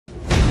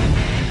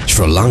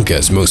Sri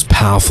Lanka's most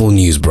powerful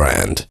news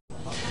brand.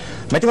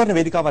 මැතිවරණ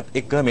වේදිකාවත්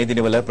එක්ක මේ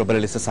දිනවල ප්‍රබල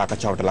ලෙස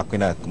සාකච්ඡාවට ලක්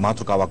වෙන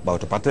මාතෘකාවක්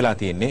බවට පත් වෙලා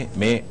තියෙන්නේ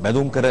මේ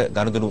බැඳුම් කර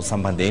ගනුදෙනු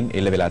සම්බන්ධයෙන්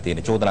එල්ල වෙලා තියෙන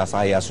චෝදනා සහ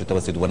ඒ ආශ්‍රිතව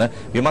සිදුවන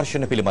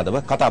විමර්ශන පිළිබඳව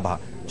කතාබහ.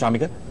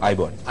 චාමික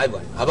අයබෝන්.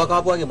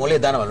 අබකාපුවාගේ මොලේ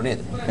දානවලු නේද?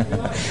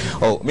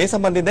 ඔව් මේ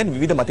සම්බන්ධයෙන් දැන්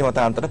විවිධ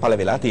මතමතාන්තර පළ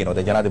වෙලා තියෙනවා.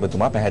 දැන්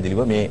ජනාධිපතිතුමා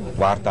පැහැදිලිව මේ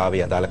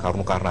වාර්තාවේ අදාළ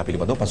කරුණු කාරණා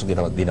පිළිබඳව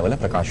පසුගිය දිනවල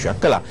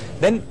ප්‍රකාශයක් කළා.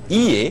 දැන්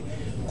ඊයේ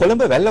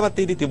කොළඹ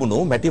වැල්ලවත්තේදී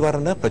තිබුණු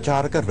මැතිවරණ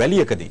ප්‍රචාරක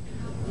රැලියකදී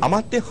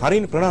අමාත්‍ය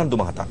හරින් ප්‍රනාන්දු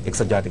මහතා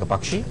එක්සත් ජාතික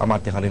පක්ෂී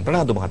අමාත්‍ය හරින්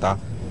ප්‍රනාන්දු මහතා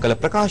කළ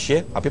ප්‍රකාශය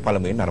අපි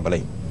පළමුවෙන්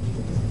නරඹලයි.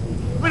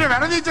 අපිට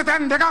වැරදිච්ච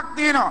තැන් දෙකක්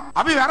තියෙනවා.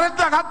 අපි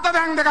වැරද්දා ගත්ත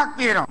තැන් දෙකක්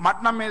තියෙනවා.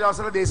 මට නම් මේ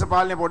දවස්වල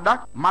දේශපාලනේ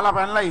පොඩ්ඩක් මල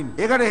පැනලා ඉන්නේ.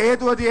 ඒකට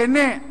හේතුව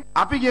තියෙන්නේ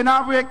අපි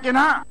ගෙනාපු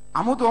එක්කෙනා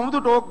අමුතු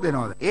ටෝක්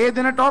දෙනවද? ඒ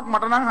දෙන ටෝක්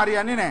මට නම්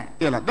හරියන්නේ නැහැ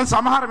කියලා. දැන්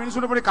සමහර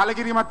මිනිස්සුන්ට පොඩි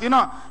කලකිරීමක්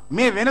තියෙනවා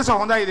මේ වෙනස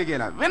හොඳයිද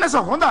කියලා. වෙනස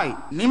හොඳයි.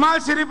 නිමල්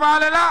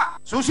සිරිපාලලා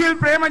සුශීල්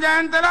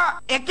ප්‍රේමජයන්තලා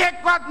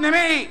එකෙක්වත්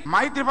නෙමෙයි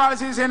මෛත්‍රීපාල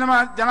සිරිසේන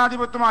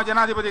ජනාධිපතිතුමා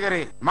ජනාධිපති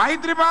කරේ.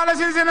 මෛත්‍රීපාල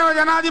සිරිසේනව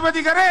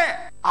ජනාධිපති කරේ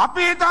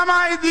අපි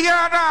තමයි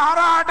දිගට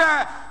හරහාට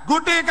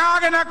ගුටි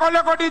කාගෙන කොල්ල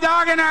කොටි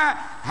දාගෙන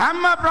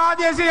හැම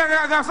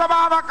ප්‍රාදේශීය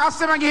සභාවක්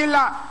අස්සෙම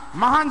ගිහිල්ලා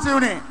මහන්සි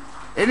වුණේ.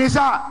 ඒ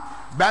නිසා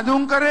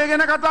බැඳුම් කරේ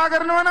ගැන කතා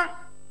කරනවා නම්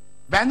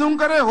බැඳුම්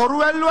කරේ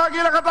හොරු ඇල්ලුවා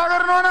කියලා කතා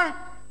කරනවා නම්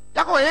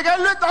යකෝ ඒක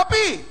ඇල්ලුවෙත්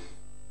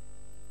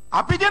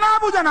අපි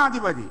ගෙනාපු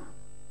ජනාධිපති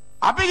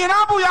අපි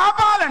ගෙනාපු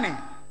යාපාලනේ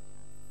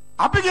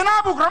අපි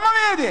ගෙනාපු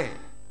ක්‍රමවේදය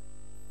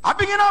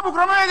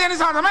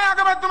නිසා තමයි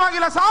අගමැතිතුමා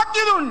කියලා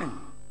සාක්ෂි දුන්නේ.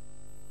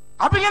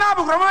 අපි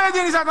ගෙනාපු ක්‍රමවේදය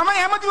නිසා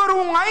තමයි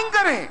ඇමතිවරුන් අයින්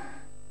කරේ.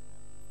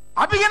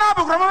 අපි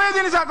ගෙනාපු ක්‍රමවේදය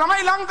නිසා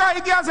තමයි ලංකා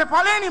ඉතිහාසයේ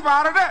පළවෙනි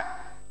පාරට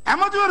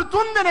ඇමතිවරු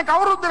 3 දෙනෙක්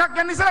අවුරුදු දෙකක්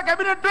යන ඉස්සර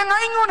කැබිනට් එකෙන්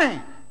අයින් වුණේ.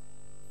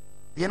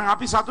 එහෙනම්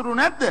අපි සතුටු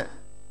නැද්ද?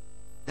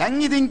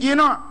 දැන් ඉතින්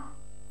කියනවා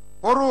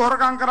හොරු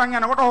හොරකම් කරන්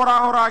යනකොට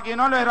හොරා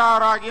කියනවලු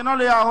එරා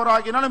කියනවලු යා හොරා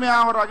කියනවලු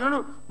මෙයා හොරා කියනවලු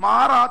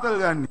මහා රාතල්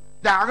ගන්න.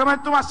 දැන්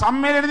අගමැතිතුමා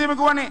සම්මේලනයේදීම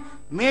කිව්වනේ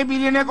මේ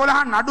බිලියන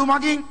 11 නඩු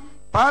මගින්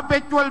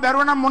පර්පෙචුවල්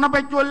බැරුව නම් මොන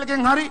පෙචුවල්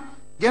එකෙන් හරි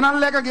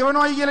ගෙනල්ලා එක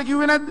ගෙවනවයි කියලා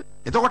කිව්වේ නැද්ද?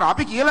 එතකොට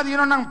අපි කියලා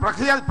දිනනවා නම්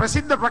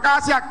ප්‍රසිද්ධ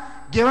ප්‍රකාශයක්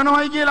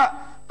ගෙවනවයි කියලා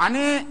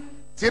අනේ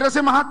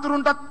සිරසේ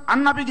මහත්තුරුන්ටත්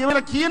අන්න අපි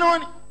ගෙවලා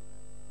කියනවනේ.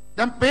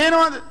 දැන්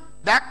පේනවද?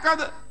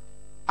 දැක්කද?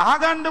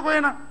 අහගන්නකෝ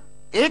එන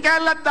ඒ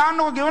කැලලක්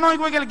දාන්නකෝ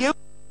ගෙවනවා කියලා ගෙව.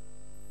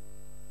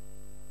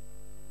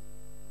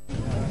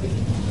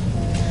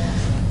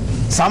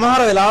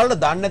 සමහර වෙලාවල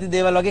දන්නේ නැති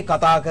දේවල් වගේ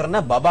කතා කරන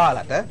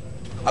බබාලට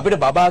අපිට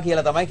බබා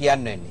කියලා තමයි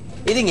කියන්න වෙන්නේ.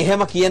 ඉතින්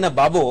එහෙම කියන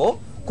බබෝ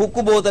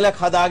කුක්කු බෝතලයක්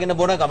හදාගෙන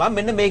බොන ගමන්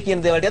මෙන්න මේ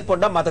කියන දේවල් ටිකත්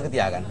පොඩ්ඩක් මතක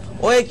තියාගන්න.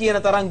 ඔය කියන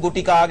තරම්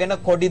ගුටි කාගෙන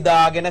කොඩි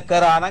දාගෙන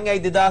කරා නම්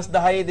ඇයි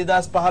 2010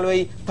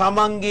 2015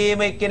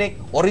 තමන්ගේම එක්කෙනෙක්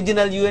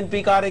ඔරිජිනල් UNP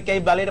කාර්යයක්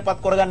ඇයි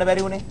බලයටපත් කරගන්න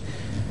බැරි වුනේ?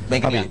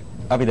 මේක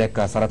අපි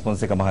දැක්කා සරත්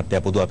ෆොන්සේකා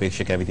මහත්තයා පොදු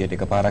අපේක්ෂකයා විදියට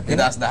එකපාරක්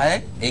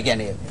 2010 ඒ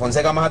කියන්නේ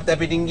ෆොන්සේකා මහත්තයා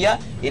පිටින් ගියා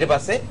ඊට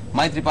පස්සේ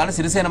මෛත්‍රීපාල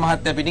සිරිසේන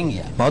මහත්තයා පිටින්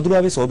ගියා.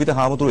 මාදුරාවේ සෝබිත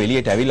හාමුදුරුවෝ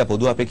එළියට ඇවිල්ලා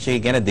පොදු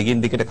අපේක්ෂකයෙක් ගැන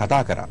දිගින් දිගට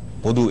කතා කරා.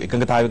 පොදු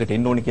එකඟතාවයකට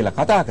එන්න ඕනේ කියලා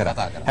කතා කරා.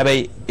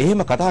 හැබැයි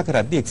එහෙම කතා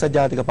කරද්දී එක්සත්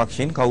ජාතික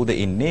පක්ෂයෙන් කවුද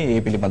ඉන්නේ ඒ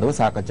පිළිබඳව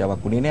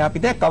සාකච්ඡාවක් වුණේ නෑ.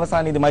 අපි දැක්ක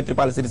අවසානයේදී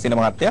මෛත්‍රීපාල සිරිසේන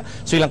මහත්තයා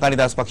ශ්‍රී ලංකා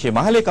නිදහස් පක්ෂයේ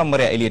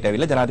මහලේකම්වරයා එළියට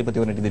ඇවිල්ලා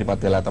ජනාධිපතිවරණට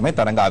ඉදිරිපත් වෙලා තමයි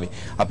තරඟ ආවේ.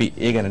 අපි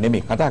ඒ ගැන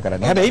නෙමෙයි කතා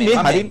කරන්නේ. හැබැයි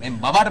මේ හරින්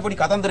බබාට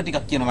පොඩි කතන්දර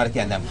ටිකක් කියනවා මට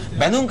කියන්න.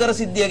 බැඳුම් කර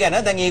සිද්ධිය ගැන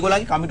දැන්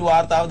ඒගොල්ලන්ගේ කමිටු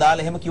වාර්තාව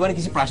දාලා එහෙම කිව්වනේ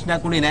කිසි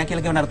ප්‍රශ්නයක් උනේ නැහැ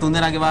කියලා කියනවා. අර 3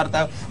 දෙනාගේ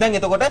වාර්තාව. දැන්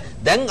එතකොට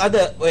දැන් අද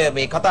ඔය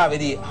මේ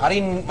කතාවේදී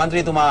හරින්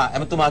മന്ത്രിතුමා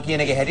එමතුමා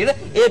කියන එකේ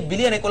හැටියට ඒ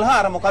බිලියන 11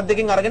 අර මොකක්ද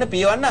එකකින් අරගෙන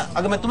පියවන්න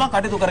අගමැතිතුමා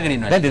කටයුතු කරගෙන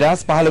ඉන්නවා. දැන්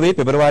 2015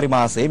 පෙබරවාරි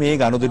මාසයේ මේ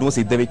ගනුදෙනුව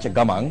සිද්ධ වෙච්ච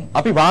ගමන්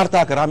අපි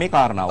වාර්තා කරා මේ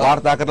කාරණාව.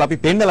 වාර්තා කරලා අපි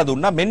පෙන්නලා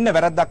දුන්නා මෙන්න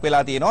වැරද්දක්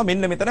වෙලා තියෙනවා.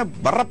 මෙන්න මෙතන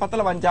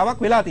බරපතල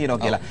වංචාවක් වෙලා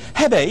තියෙනවා කියලා.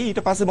 හැබැයි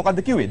ඊට පස්සේ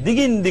මොකද්ද කිව්වේ?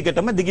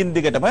 දිගින්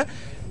දිගටම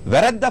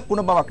වැරද්දක්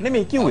වුණ බවක්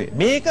නෙමෙයි කිව්වේ.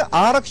 මේක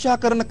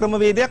ආරක්ෂා කරන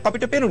ක්‍රමවේදයක්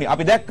අපිට පෙනුනේ.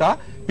 අපි දැක්කා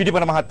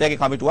පිටිපන මහත්තයාගේ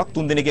කමිටුවක්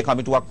 3 දෙනෙක්ගේ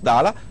කමිටුවක්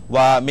දාලා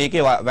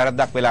මේකේ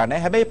වැරද්දක් වෙලා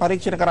නැහැ. හැබැයි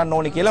පරීක්ෂණ කරන්න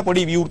ඕනේ කියලා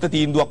පොඩි විවෘත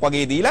තීන්දුවක්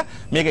වගේ දීලා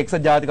මේක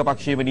එක්සත් ජාතික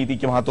පක්ෂයේ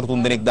නීතිඥ මහතුරු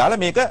 3 දෙනෙක්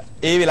දාලා මේක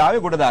ඒ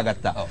වෙලාවේ ගොඩ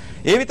දාගත්තා.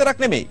 ඒ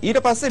විතරක් නෙමෙයි.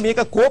 ඊට පස්සේ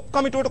මේක කෝප්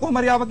කමිටුවට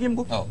කොහොම හරි ආවා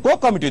කියමුකෝ. කෝප්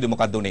කමිටුවේදී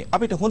මොකද්ද උනේ?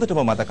 අපිට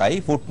හොඳටම මතකයි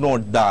ෆුට්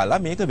නෝට්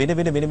දාලා මේක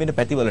වෙන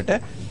පැතිවලට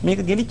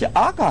මේක ගෙනිච්ච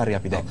ආකාරය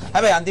අපි දැක්කා.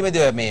 හැබැයි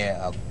අන්තිමේදී මේ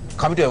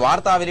කමිටුවේ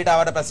වාර්තාව එළියට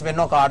ආවට පස්සේ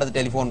වෙනවා කාටද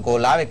ටෙලිෆෝන්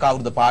කෝල් ආවේ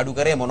කවුරුද පාඩු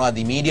කරේ මොනවද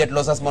ඉමීඩියට්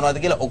ලොසස් මොනවද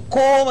කියලා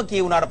ඔක්කොම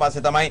කියුණාට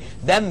පස්සේ තමයි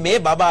දැන් මේ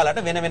බබාලට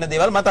වෙන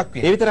දේවල් මතක්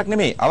වෙන්නේ. ඒ විතරක්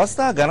නෙමෙයි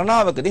අවස්ථා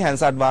ගණනාවකදී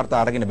හැන්සාඩ්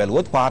වාර්තා අරගෙන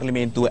බැලුවොත්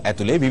පාර්ලිමේන්තුව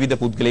ඇතුලේ විවිධ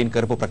පුද්ගලයන්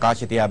කරපු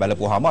ප්‍රකාශ තියා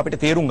බලපුවාම අපිට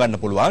තේරුම් ගන්න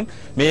පුළුවන්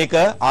මේක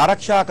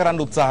ආරක්ෂා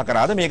කරන්න උත්සාහ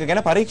කරාද මේක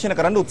ගැන පරීක්ෂණ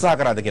කරන්න උත්සාහ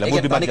කරාද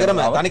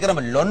කියලා.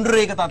 තනිකරම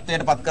ලොන්ඩරි එක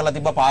තත්ත්වයට පත් කරලා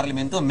තිබ්බ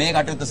පාර්ලිමේන්තුව මේ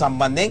කටයුත්ත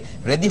සම්බන්ධයෙන්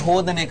රෙදි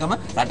හොදන එකම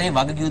රටේ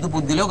වගකීම් යුතු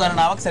පුද්ගලයෝ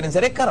ගණනාවක් සැරින්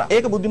සැරේ කරා.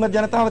 ඒක බුද්ධිමත්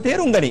ජනතාව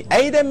තේරුම් ගනි.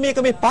 ඇයි දැන් මේක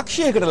මේ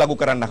පක්ෂයකට ලඝු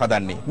කරන්න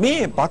හදන්නේ?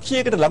 මේ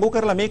පක්ෂයකට ලඝු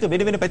කරලා මේක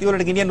වෙන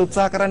පැතිවලට ගෙනියන්න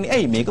උත්සාහ කරන්නේ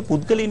ඇයි? මේක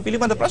පුද්ගලයන්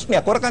පිළිබඳ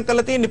ප්‍රශ්නයක්. හොරකම්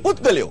කරලා තියෙන්නේ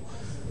පුද්ගලයෝ.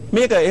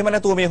 මේක එහෙම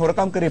නැතුව මේ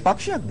හොරකම් කරේ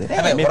පක්ෂයක්ද?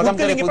 හැබැයි හොරකම්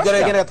කරේ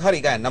පුද්ගලයා කියන එකත් හරි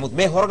ගන්න. නමුත්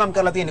මේ හොරකම්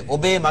කරලා තියෙන්නේ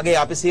ඔබේ මගේ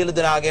අපි සියලු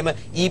දෙනාගේම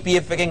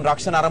EPF එකෙන්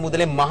රක්ෂණ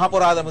අරමුදලෙන් මහ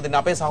පොරාද අරමුදලෙන්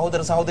අපේ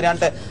සහෝදර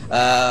සහෝදරයන්ට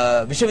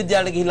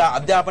විශ්වවිද්‍යාලයට ගිහිලා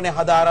අධ්‍යාපනය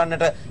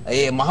හදාරන්නට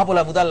ඒ මහ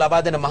පොළ මුදල්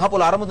ලබා දෙන මහ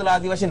පොළ අරමුදල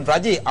ආදී වශයෙන්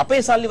රජේ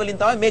අපේ සල්ලි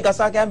වලින් තමයි මේ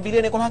ගසා කෑම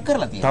බිලියන 11ක්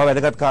කරලා තියෙන්නේ.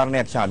 තව වැදගත්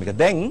කාරණයක් ශාමික.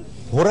 දැන්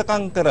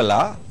හොරකම්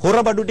කරලා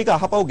හොරබඩු ටික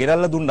අහපව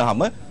ගෙරල්ලා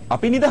දුන්නාම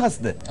අපි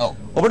නිදහස්ද? ඔව්.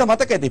 ඔබට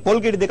මතක ඇති පොල්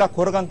ගෙඩි දෙකක්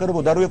හොරකම් කරපු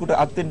දරුවෙකුට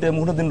අත්ෙන්ට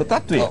මුහුණ දෙන්න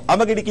තත්ත්වය.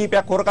 අම ගෙඩි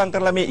කීපයක් හොරකම්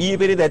කරලා මේ ඊයේ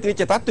පෙරේද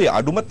ඇතිවෙච්ච තත්ත්වය.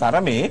 අඩුම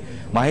තරමේ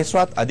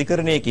මහේස්ත්‍රාත්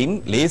අධිකරණයකින්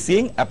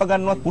ලේසියෙන් අප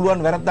ගන්නවත්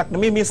පුළුවන් වැරද්දක්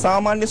නෙමෙයි මේ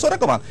සාමාන්‍ය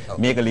සොරකමක්.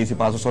 මේක ලේසි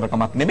පාසු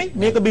සොරකමක් නෙමෙයි.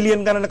 මේක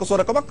බිලියන් ගණනක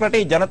සොරකමක්.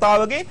 රටේ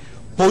ජනතාවගේ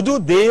පොදු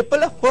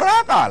දේපල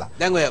හොරා කාලා.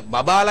 දැන් ඔය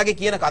බබාලගේ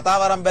කියන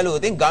කතාව අරන්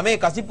බැලුවොත් ගමේ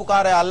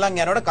කසිප්පුකාරයා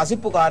අල්ලන් යනකොට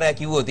කසිප්පුකාරයා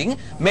කිව්වොත්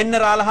මෙන්න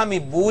රාලහමි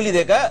බූලි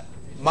දෙක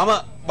මම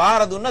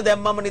බාර දුන්න දැන්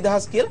මම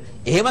නිදහස් කියලා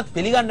එහෙමත්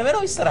පිළිගන්න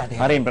වෙනවා ඉස්සරහට.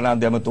 හරින්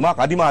ප්‍රනාන්දු ඇමතුමා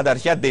කදිම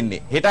ආදර්ශයක්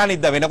දෙන්නේ. හෙට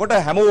අනිද්දා වෙනකොට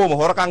හැමෝම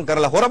හොරකම්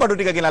කරලා හොරබඩු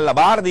ටික ගෙනල්ලා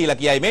බාර දීලා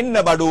කියයි මෙන්න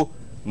බඩු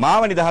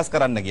මාව නිදහස්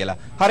කරන්න කියලා.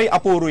 හරි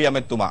අපූර්වයි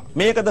ඇමතුමා.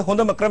 මේකද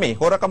හොඳම ක්‍රමේ?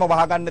 හොරකම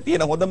වහගන්න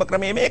තියෙන හොඳම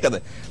ක්‍රමේ මේකද?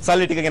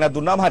 සල්ලි ටික ගෙනත්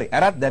දුන්නාම හරි.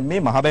 අරත් දැන්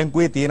මේ මහ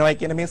බැංකුවේ තියෙනවයි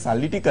කියන මේ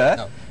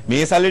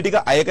සල්ලි ටික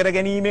අය කර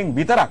ගැනීමෙන්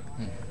විතරක්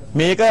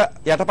මේක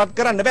යටපත්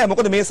කරන්න බෑ.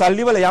 මොකද මේ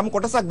සල්ලි වල යම්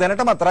කොටසක්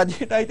දැනටමත්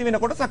රජයට අයිති වෙන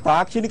කොටසක්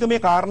තාක්ෂණික මේ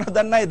කාරණා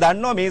දන්න අය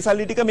දන්නවා මේ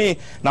සල්ලි ටික මේ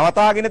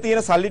නවතාගෙන තියෙන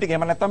සල්ලි ටික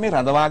එහෙම නැත්නම් මේ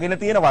රඳවාගෙන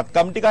තියෙන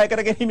වත්කම් ටික අය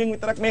කර ගැනීමෙන්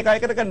විතරක් මේක අය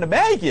කර ගන්න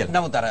බෑයි කියලා.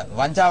 නමුත් අර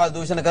වංචාවල්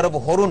දූෂණ කරපු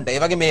හොරුන්ට ඒ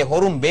වගේ මේ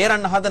හොරුන්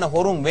බේරන්න හදන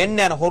හොරුන් වෙන්න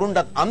යන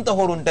හොරුන්ටත් අන්ත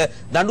හොරුන්ට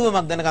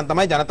දඬුවමක් දෙනකන්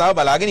තමයි ජනතාව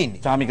බලාගෙන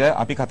ඉන්නේ. චාමික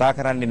අපි කතා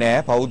කරන්නේ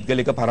නෑ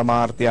පෞද්ගලික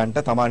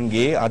පරමාර්ථයන්ට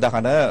Tamanගේ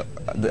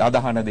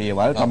අදහන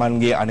දේවල්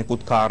Tamanගේ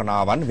අනිකුත්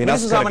කාරණාවන්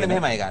වෙනස් කරගෙන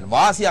මෙහෙමයි ගන්න.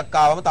 වාසියක්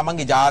ආවම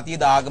Tamanගේ ජාතිය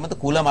දාගමත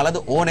කුල මලද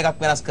ඕන එකක්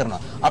වෙනස් කරනවා.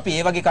 අපි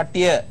ඒ වගේ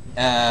කට්ටිය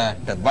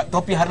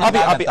තොප්පිය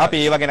හරියට අපි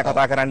ඒව ගැන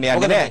කතා කරන්න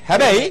යන්නේ නෑ.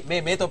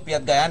 හැබැයි මේ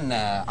තොප්පියත් ගයන්න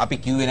අපි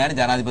කිව්වේ නෑනේ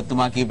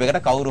ජනාධිපතිතුමා කියප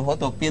එකට කවුරු හෝ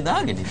තොප්පිය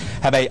දාගෙන.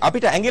 හැබැයි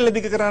අපිට ඇඟිල්ල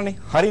දිග කරන්නේ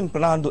හරින්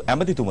ප්‍රනාන්දු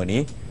ඇමතිතුමනි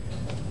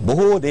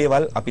බොහෝ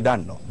දේවල් අපි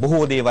දන්නවා.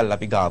 බොහෝ දේවල්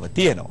අපි ගාව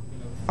තියෙනවා.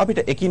 අපිට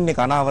එකින්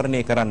එක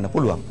අනාවරණය කරන්න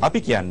පුළුවන්. අපි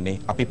කියන්නේ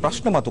අපි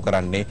ප්‍රශ්න මතු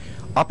කරන්නේ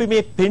අපි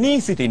මේ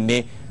පෙනී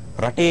සිටින්නේ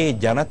රටේ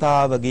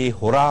ජනතාවගේ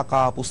හොරා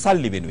කාපු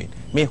සල්ලි වෙනුවෙන්.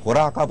 මේ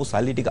හොරා කාපු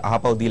සල්ලි ටික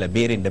අහපව දීලා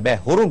බේරෙන්න බෑ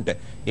හොරුන්ට.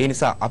 ඒ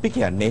නිසා අපි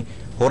කියන්නේ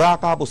හොරා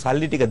කාපු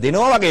සල්ලි ටික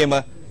දෙනවා වගේම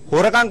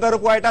හොරකම්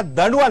කරපු අයට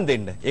දඬුවම්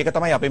දෙන්න. ඒක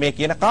තමයි අපි මේ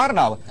කියන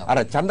කාරණාව. අර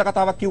ඡන්ද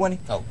කතාවක් කිව්වනේ.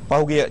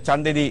 පහුගිය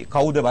ඡන්දෙදී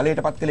කවුද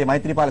බලයටපත් කළේ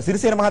මෛත්‍රීපාල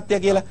සිරිසේන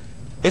මහත්තයා කියලා.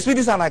 එස්.වී.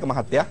 දිසානායක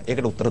මහත්තයා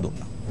ඒකට උත්තර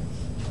දුන්නා.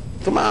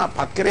 එතුමා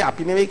පත් කරේ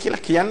අපි නෙවෙයි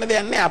කියලා කියන්න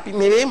දෙයක් නැහැ. අපි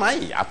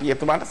නෙවෙයිමයි. අපි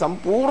එතුමාට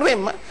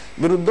සම්පූර්ණයෙන්ම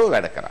විරුද්ධව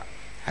වැඩ කරා.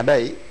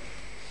 හැබැයි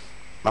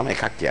මම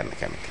එකක් කියන්න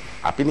කැමතියි.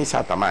 අපි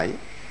නිසා තමයි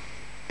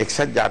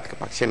එක්සත් ජාතික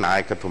පක්ෂයේ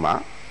නායකතුමා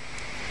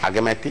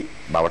අගමැති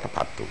බවට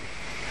පත් වුනේ.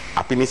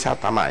 අපි නිසා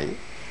තමයි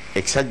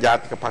එක්සත්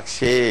ජාතික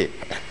පක්ෂයේ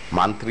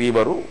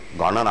മന്ത്രിවරු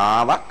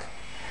ගණනාවක්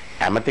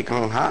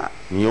ඇමතිකම් හා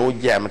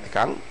නියෝජ්‍ය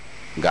ඇමතිකම්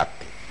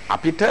ගත්තේ.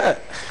 අපිට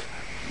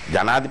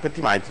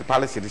ජනාධිපති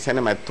මෛත්‍රීපාල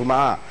සිරිසේන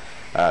මැතිතුමා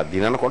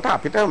දිනනකොට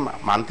අපිට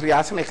മന്ത്രി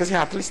ආසන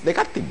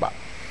 142ක් තිබ්බා.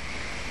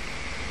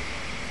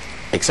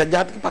 එක්සත්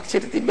ජාතික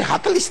පක්ෂයට තිබ්බේ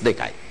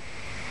 42යි.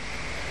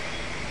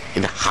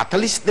 ඉතින්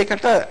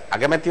 42ට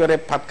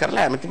අගමැතිවරයෙක් පත්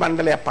කරලා ඇමති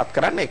මණ්ඩලයක් පත්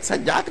කරන්න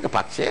එක්සත් ජාතික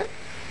පක්ෂය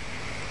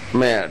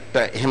මේට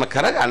එහෙම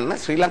කරගන්න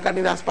ශ්‍රී ලංකා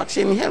නිදහස්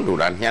පක්ෂයෙන්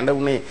නිහඬුණා.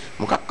 නිහඬුනේ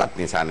මොකක්වත්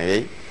නිසා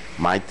නෙවෙයි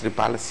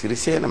මෛත්‍රීපාල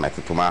සිරිසේන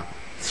මැතිතුමා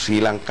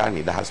ශ්‍රී ලංකා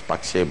නිදහස්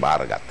පක්ෂයේ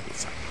බාරගත්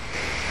නිසා.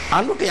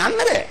 අනුට යන්න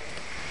බෑ.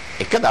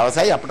 එක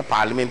දවසයි අපිට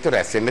පාර්ලිමේන්තුව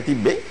රැස් වෙන්න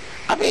තිබ්බේ.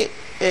 අපි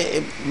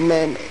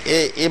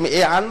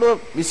ඒ ආණ්ඩුව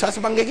විශ්වාස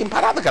භංගයකින්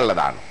පරාද කළා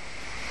දානවා.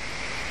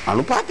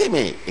 අනුපාතයේ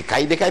මේ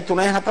 1 2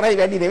 3 4යි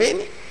වැඩි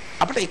නෙවෙයිනේ.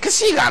 අපිට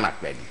 100 ගාණක්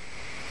වැඩි.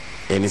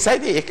 ඒ නිසා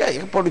ඉතින්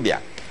ඒක පොඩි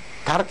දෙයක්.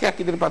 තර්කයක්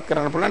ඉදිරිපත්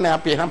කරන්න පුළුවන් නෑ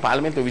අපි එහෙනම්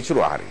පාර්ලිමේන්තුව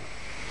විසිරුවා හරින.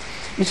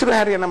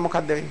 විසිරුවා හරියනම්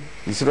මොකද්ද වෙන්නේ?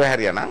 විසිරුවා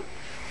හරියනම්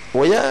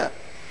ඔය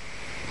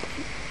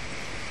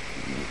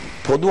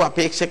පොදු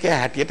අපේක්ෂකයා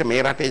හැටියට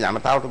මේ රටේ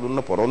ජනතාවට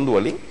දුන්න පොරොන්දු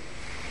වලින්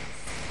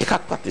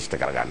එකක්වත් ඉෂ්ට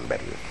කරගන්න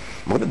බැරි වෙනවා.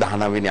 මොකද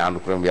 19 වෙනි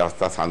ආණ්ඩුක්‍රම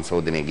ව්‍යවස්ථා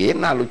සංශෝධනයේ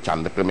ගේන අලුත්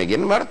ඡන්ද ක්‍රමයේ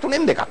ගේන වර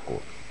තුනෙන් දෙකක්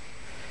ඕන.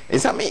 ඒ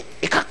නිසා මේ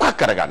එකක්වත්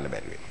කරගන්න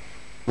බැරි වෙනවා.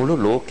 මුළු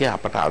ලෝකය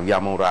අපට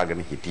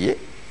අව්‍යමෝරාගෙන හිටියේ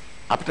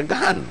අපිට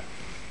ගහන්න.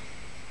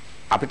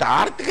 අපිට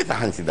ආර්ථික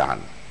තහංසි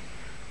දාන්න.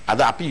 අද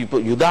අපි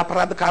යුද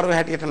අපරාධකාරයෝ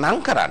හැටියට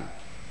නම් කරන්නේ.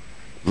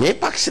 මේ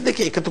පක්ෂ දෙක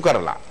එකතු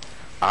කරලා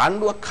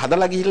ආණ්ඩුවක්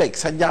හදලා ගිහිල්ලා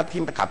එක්සත්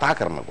ජාතීන්ට කතා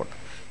කරනකොට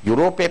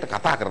යුරෝපයට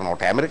කතා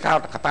කරනකොට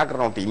ඇමරිකාවට කතා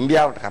කරනකොට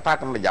ඉන්දියාවට කතා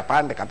කරනකොට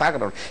ජපානට කතා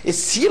කරනකොට ඒ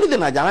සියලු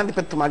දෙනා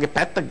ජනාධිපතිතුමාගේ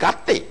පැත්ත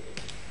ගත්තේ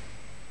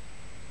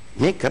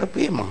මේ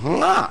කරපේ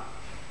මහා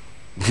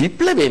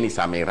විප්ලවය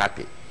නිසා මේ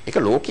රටේ. ඒක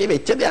ලෝකයේ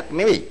වෙච්ච දෙයක්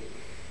නෙවෙයි.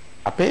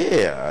 අපේ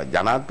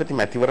ජනාධිපති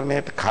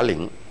මැතිවරණයට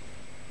කලින්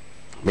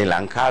මේ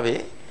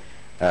ලංකාවේ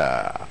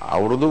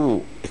අවුරුදු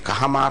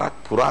එකහමාරක්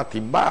පුරා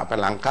තිබ්බා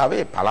අපේ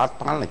ලංකාවේ පළාත්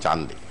පාලන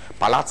ඡන්දේ.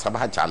 පළාත්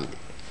සභා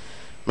ඡන්දේ.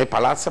 මේ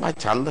පළාත් සභා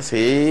ඡන්ද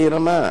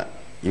සේරම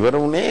ඉවර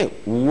වුණේ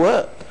ඌව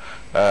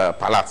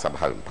පළාත්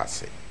සභාවෙන්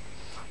පස්සේ.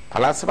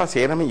 පළාත් සභාව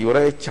සේරම ඉවර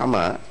වෙච්චම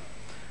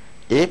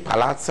ඒ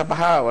පළාත්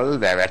සභාවල්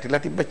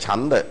වැටිලා තිබ්බ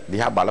ඡන්ද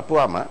දිහා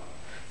බලපුවම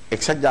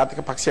එක්සත් ජාතික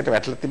පක්ෂයට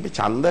වැටිලා තිබ්බ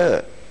ඡන්ද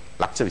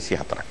ලක්ෂ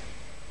 24ක්.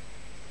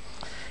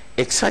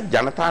 එක්සත්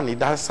ජනතා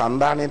නිදහස්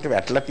සන්ධානයට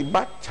වැටිලා තිබ්බ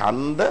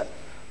ඡන්ද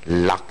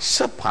ලක්ෂ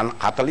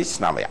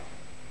 49ක්.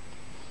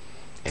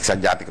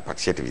 එක්සත් ජාතික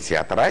පක්ෂයට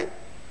 24යි.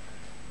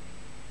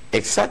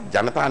 එක්සත්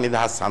ජනතා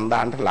නිදහස්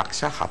සන්ධානයට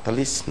ලක්ෂ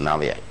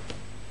 49යි.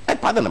 ඒ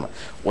පදනම.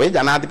 ඔය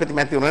ජනාධිපති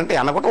මැතිවරණයට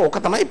යනකොට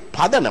ඕක තමයි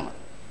පදනම.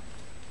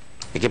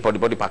 ඒකේ පොඩි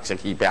පොඩි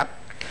පක්ෂ කීපයක්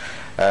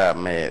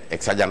මේ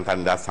එක්සත් ජනතා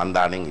නිදහස්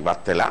සන්ධානයෙන්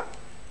ඉවත් වෙලා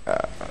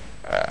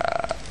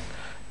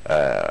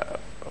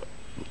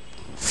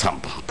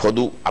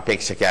පොදු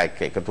අපේක්ෂකයා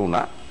එක්ක එකතු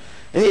වුණා.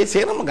 ඒ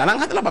සේරම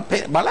ගණන් හදලා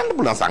බලන්න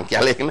පුළුවන්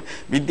සංඛ්‍යා ලේඛන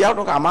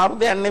විද්‍යාවට ඔක අමාරු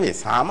දෙයක් නෙවෙයි.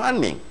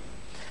 සාමාන්‍යයෙන්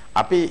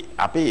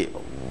අපි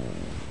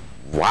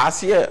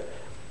වාසිය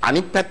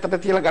අනිත්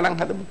පැත්තට තියලා ගණන්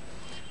හදමු.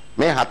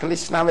 මේ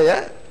 49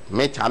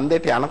 මේ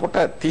ඡන්දයට යනකොට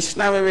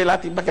 39 වෙලා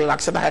තිබ්බ කියලා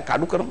ලක්ෂ 10ක්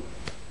අඩු කරමු.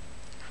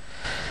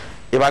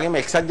 ඒ වගේම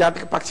එක්සත්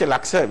ජාතික පක්ෂයේ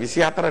ලක්ෂ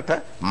 24ට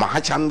මහ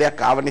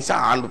ඡන්දයක් ආව නිසා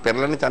ආණ්ඩු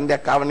පෙරළෙන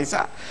ඡන්දයක් ආව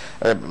නිසා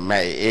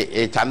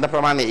ඒ ඡන්ද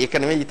ප්‍රමාණය ඒක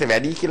නෙවෙයි ඊට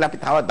වැඩි කියලා අපි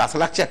තව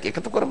දසලක්ෂයක්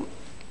එකතු කරමු.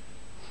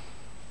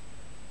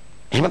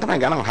 එහෙම තමයි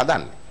ගණන්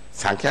හදන්නේ.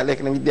 සංඛ්‍යා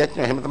ලේඛන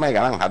විද්‍යාඥයෝ එහෙම තමයි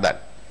ගණන් හදන්නේ.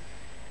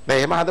 දැන්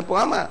එහෙම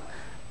හදපුවාම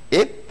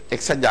ඒ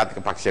එක්සත් ජාතික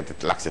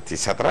පක්ෂයට ලක්ෂ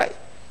 34යි.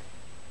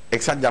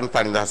 එක්සත්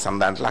ජනතා නිදහස්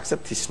සන්ධානයට ලක්ෂ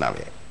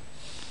 39යි.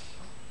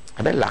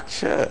 හැබැයි ලක්ෂ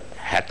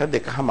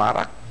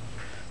 62මාරක්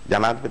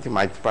ජනාධිපති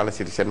මෛත්‍රීපාල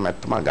සිරිසේන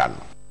මැතිතුමා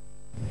ගන්නවා.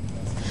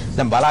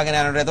 දැන් බලාගෙන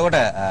යනකොට එතකොට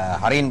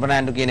හරින්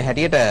ප්‍රනාන්දු කියන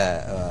හැටියට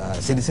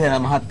සිරිසේන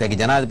මහත්තයාගේ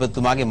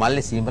ජනාධිපතිතුමාගේ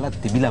මල්ලේ සීඹලක්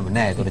තිබිලම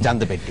නැහැ. ඒතකොට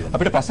ඡන්ද පෙට්ටිය.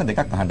 අපිට ප්‍රශ්න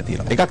දෙකක් අහන්න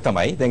තියෙනවා. එකක්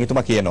තමයි දැන්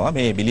එතුමා කියනවා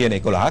මේ බිලියන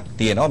 11ක්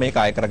තියෙනවා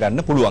මේක අය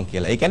කරගන්න පුළුවන්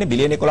කියලා. ඒ කියන්නේ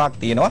බිලියන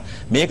 11ක් තියෙනවා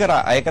මේක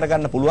අය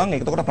කරගන්න පුළුවන්.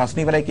 එතකොට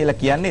ප්‍රශ්න ඉවරයි කියලා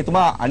කියන්නේ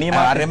එතුමා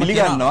අනිවාර්යයෙන්ම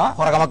පිළිගන්නවා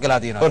හොරගමක් වෙලා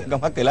තියෙනවා.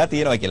 හොරගමක් වෙලා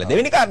තියෙනවා කියලා.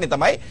 දෙවෙනි කාරණේ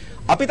තමයි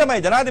අපි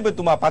තමයි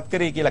ජනාධිපතිතුමා පත්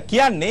කරේ කියලා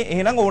කියන්නේ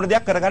එහෙනම් ඕන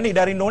දෙයක් කරගන්න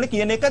ඉඩ අරින්න ඕනේ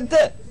කියන එකද?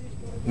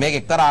 මේක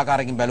එක්තරා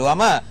ආකාරයකින්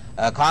බැලුවම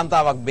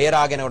කාන්තාවක්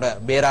බේරා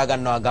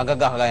ගන්නවා ගඟ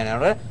ගහගෙන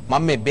යනකොට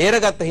මම මේ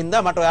බේරගත්ත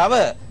හින්දා මට ඔයාව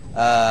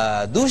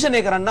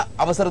දූෂණය කරන්න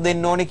අවසර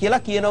දෙන්න ඕනේ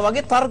කියලා කියනවා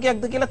වගේ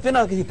තර්කයක්ද කියලාත්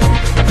වෙනවා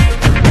කිසි